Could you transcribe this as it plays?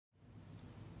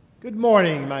Good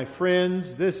morning, my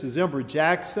friends. This is Embra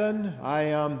Jackson. I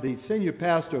am the senior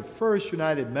pastor of First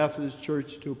United Methodist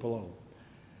Church, Tupelo.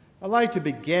 I'd like to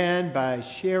begin by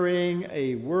sharing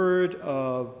a word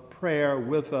of prayer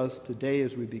with us today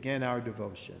as we begin our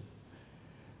devotion.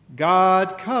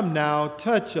 God, come now,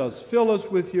 touch us, fill us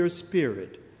with your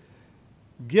Spirit.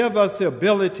 Give us the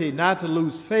ability not to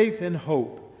lose faith and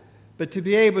hope, but to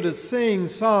be able to sing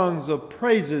songs of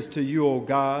praises to you, O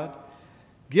God.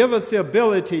 Give us the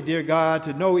ability, dear God,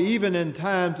 to know even in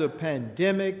times of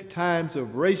pandemic, times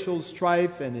of racial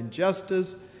strife and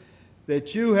injustice,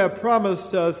 that you have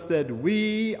promised us that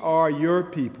we are your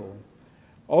people.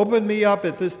 Open me up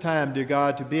at this time, dear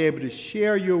God, to be able to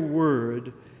share your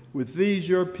word with these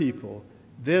your people.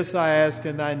 This I ask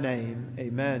in thy name.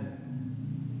 Amen.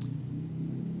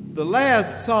 The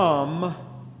last psalm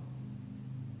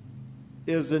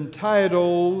is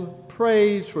entitled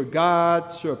Praise for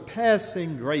God's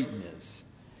Surpassing Greatness.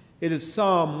 It is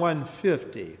Psalm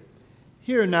 150.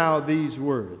 Hear now these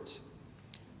words.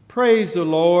 Praise the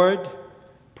Lord.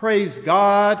 Praise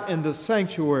God in the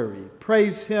sanctuary.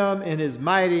 Praise him in his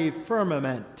mighty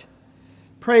firmament.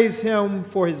 Praise him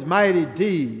for his mighty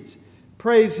deeds.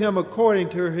 Praise him according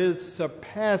to his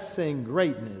surpassing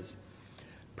greatness.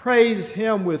 Praise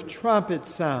him with trumpet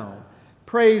sound.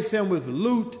 Praise him with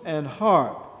lute and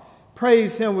harp.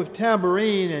 Praise him with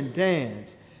tambourine and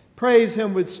dance. Praise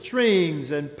him with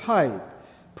strings and pipe.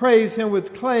 Praise him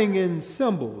with clanging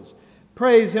cymbals.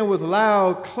 Praise him with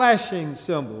loud clashing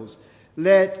cymbals.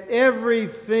 Let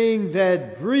everything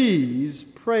that breathes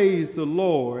praise the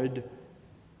Lord.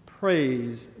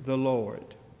 Praise the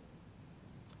Lord.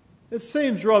 It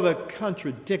seems rather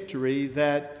contradictory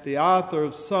that the author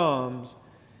of Psalms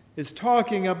is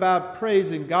talking about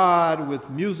praising God with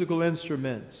musical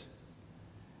instruments.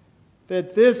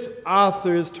 That this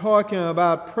author is talking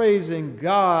about praising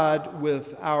God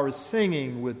with our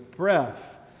singing, with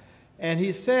breath. And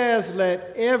he says,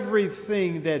 let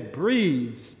everything that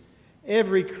breathes,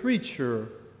 every creature,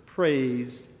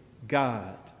 praise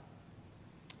God.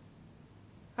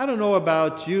 I don't know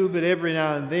about you, but every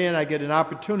now and then I get an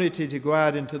opportunity to go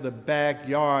out into the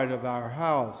backyard of our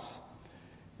house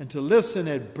and to listen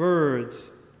at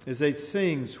birds as they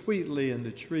sing sweetly in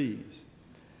the trees,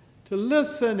 to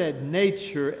listen at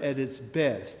nature at its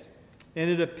best,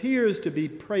 and it appears to be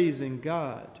praising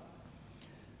God.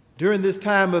 During this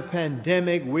time of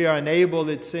pandemic, we are unable,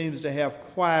 it seems, to have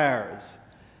choirs,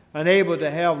 unable to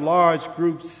have large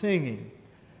groups singing,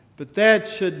 but that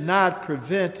should not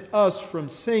prevent us from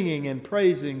singing and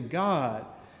praising God,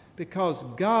 because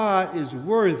God is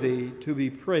worthy to be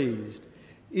praised,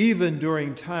 even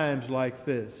during times like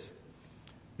this.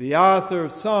 The author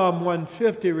of Psalm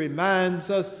 150 reminds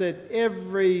us that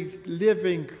every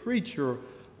living creature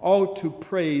ought to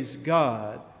praise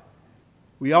God.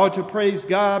 We ought to praise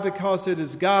God because it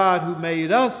is God who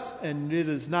made us, and it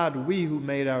is not we who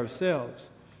made ourselves.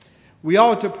 We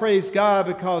ought to praise God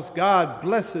because God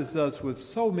blesses us with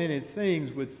so many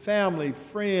things, with family,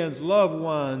 friends, loved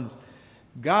ones.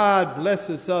 God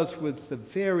blesses us with the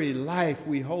very life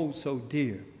we hold so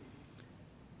dear.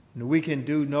 And we can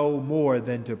do no more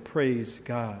than to praise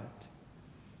God.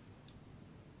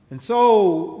 And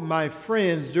so, my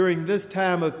friends, during this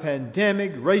time of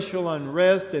pandemic, racial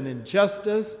unrest and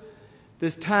injustice,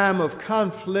 this time of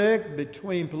conflict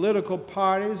between political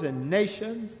parties and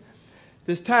nations,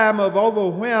 this time of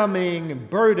overwhelming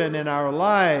burden in our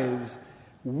lives,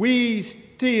 we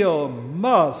still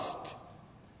must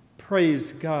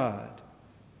praise God.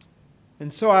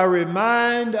 And so I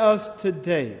remind us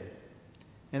today,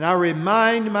 and I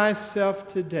remind myself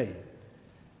today,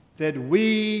 that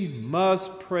we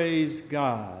must praise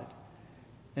God.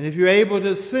 And if you're able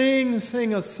to sing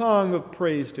a song of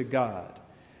praise to God.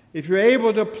 If you're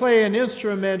able to play an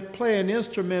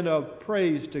instrument of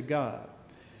praise to God.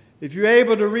 If you're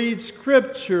able to read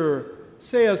Scripture,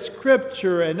 say a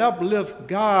Scripture and uplift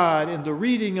God in the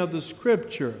reading of the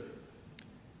Scripture.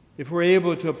 If we're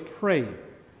able to pray,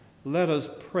 let us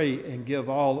pray and give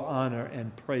all honor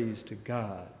and praise to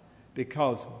God,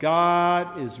 because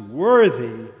God is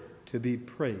worthy to be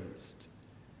praised.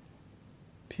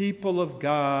 People of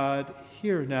God,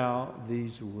 hear now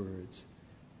these words.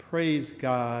 Praise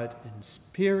God in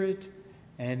spirit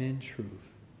and in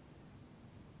truth.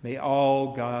 May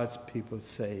all God's people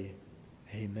say,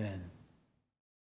 Amen.